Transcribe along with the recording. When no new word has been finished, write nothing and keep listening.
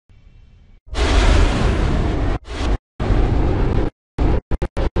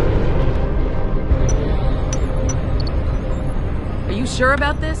sure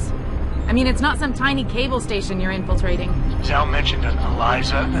about this? I mean, it's not some tiny cable station you're infiltrating. Zal mentioned an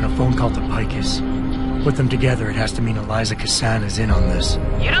Eliza and a phone call to Picus. Put them together, it has to mean Eliza Kassan is in on this.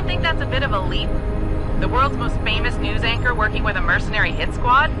 You don't think that's a bit of a leap? The world's most famous news anchor working with a mercenary hit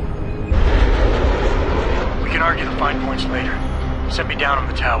squad? We can argue the fine points later. Set me down on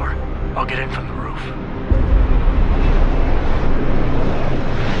the tower. I'll get in from the roof.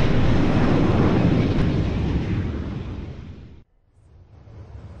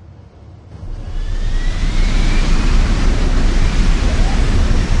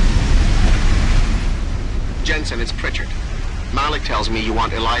 Jensen, it's Pritchard. Malik tells me you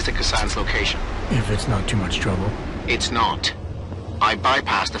want Eliza Kassan's location. If it's not too much trouble. It's not. I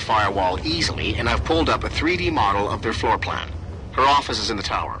bypassed the firewall easily, and I've pulled up a 3D model of their floor plan. Her office is in the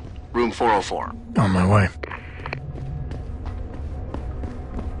tower, room 404. On my way.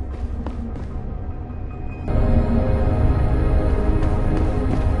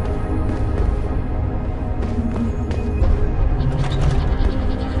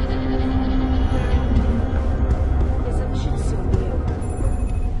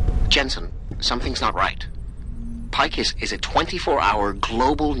 Jensen, something's not right. Picus is a 24-hour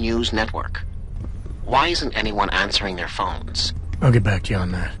global news network. Why isn't anyone answering their phones? I'll get back to you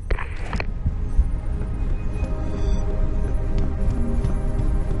on that.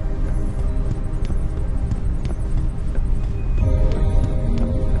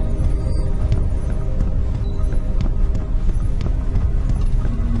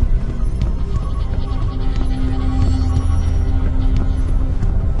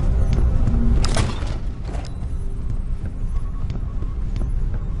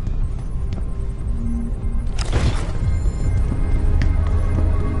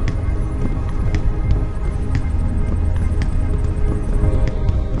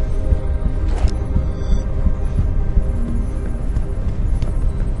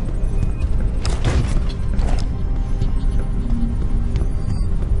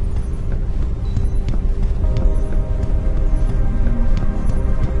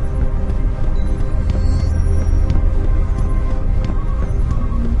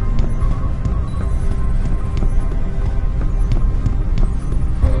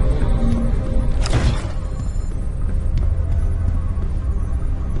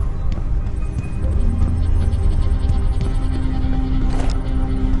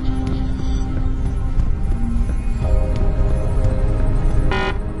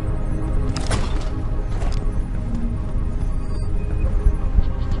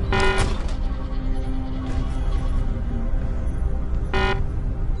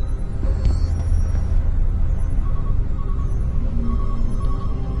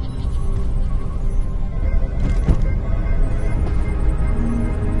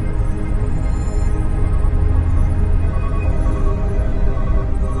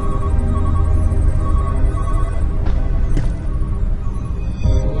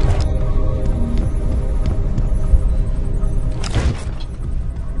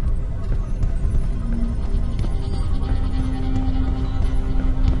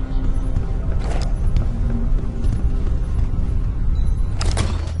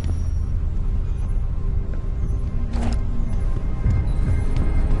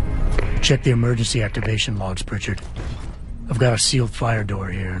 Check the emergency activation logs, Pritchard. I've got a sealed fire door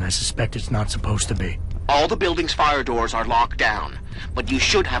here, and I suspect it's not supposed to be. All the building's fire doors are locked down, but you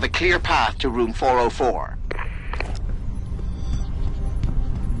should have a clear path to room 404.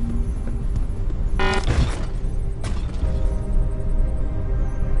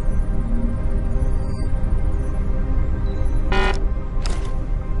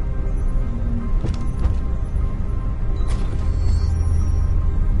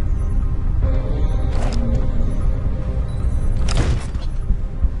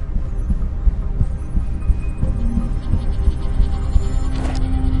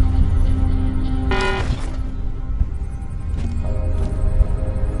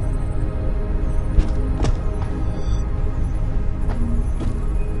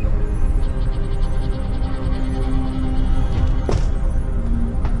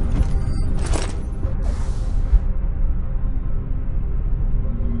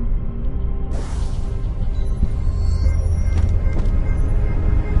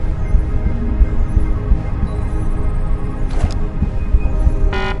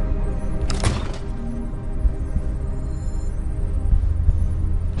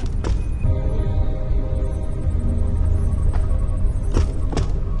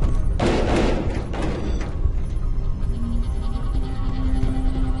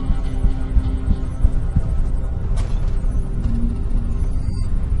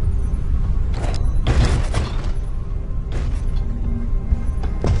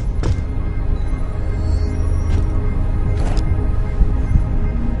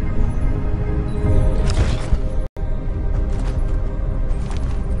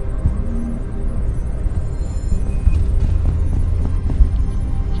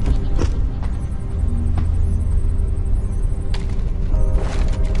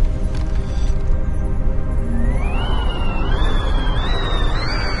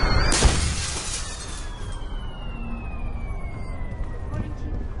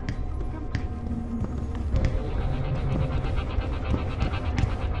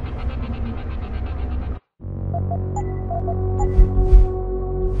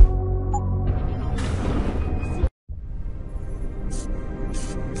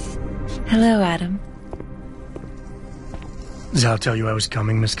 Hello, Adam. Zal tell you I was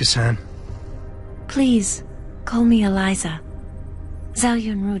coming, Miss Kassan? Please, call me Eliza. Zhao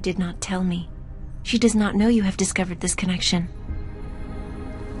Yunru did not tell me. She does not know you have discovered this connection.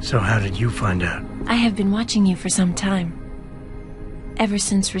 So how did you find out? I have been watching you for some time. Ever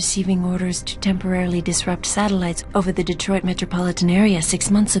since receiving orders to temporarily disrupt satellites over the Detroit metropolitan area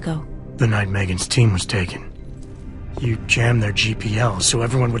 6 months ago. The night Megan's team was taken. You jammed their GPL so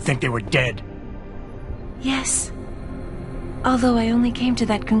everyone would think they were dead. Yes. Although I only came to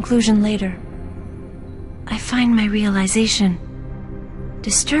that conclusion later. I find my realization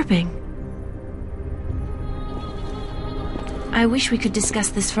disturbing. I wish we could discuss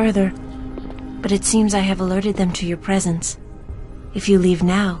this further, but it seems I have alerted them to your presence. If you leave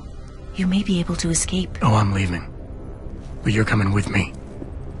now, you may be able to escape. Oh, I'm leaving. But you're coming with me.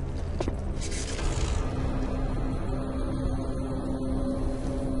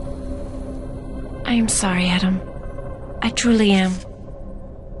 I am sorry, Adam. I truly am.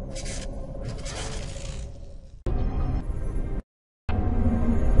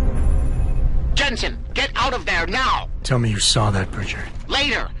 Jensen, get out of there now! Tell me you saw that, Pritchard.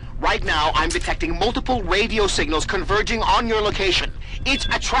 Later! Right now, I'm detecting multiple radio signals converging on your location. It's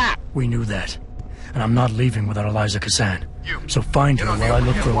a trap! We knew that. And I'm not leaving without Eliza Kassan. You. So find her Get on while I there.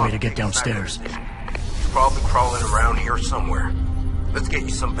 look We for a can't way to walk get things inside downstairs. everything. She's probably crawling around here somewhere. Let's get you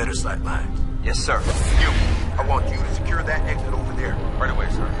some better sight lines. Yes, sir. You. I want you to secure that exit over there. Right away,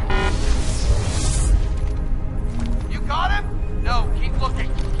 sir. You got him? No, keep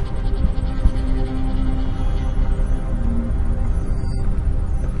looking.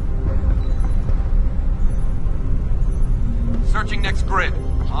 Searching next grid.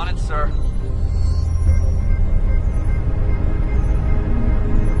 On it, sir.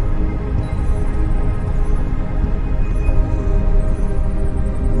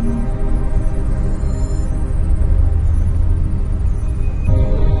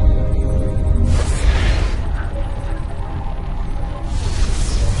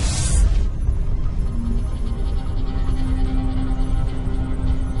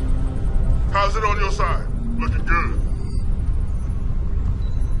 How's it on your side? Looking good.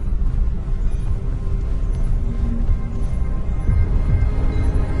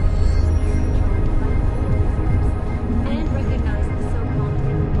 And recognize the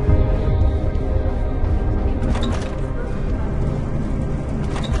so-called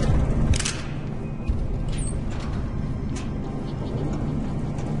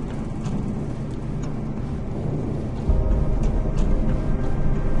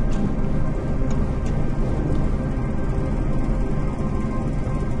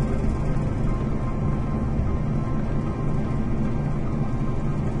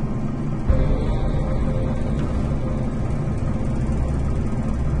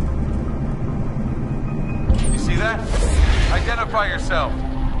You see that? Identify yourself.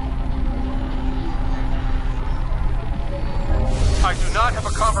 I do not have a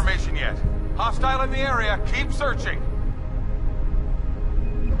confirmation yet. Hostile in the area. Keep searching.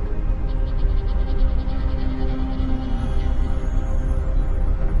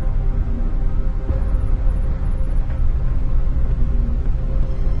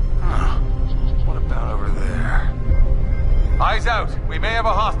 What about over there? Eyes out. We may have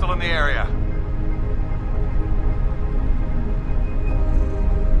a hostile in the area.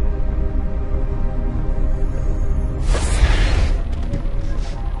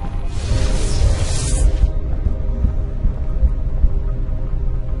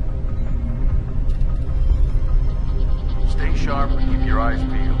 Stay sharp and keep your eyes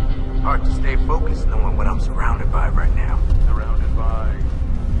peeled. Hard to stay focused knowing what I'm surrounded by right now. Surrounded by...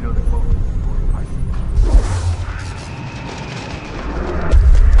 You know the focus.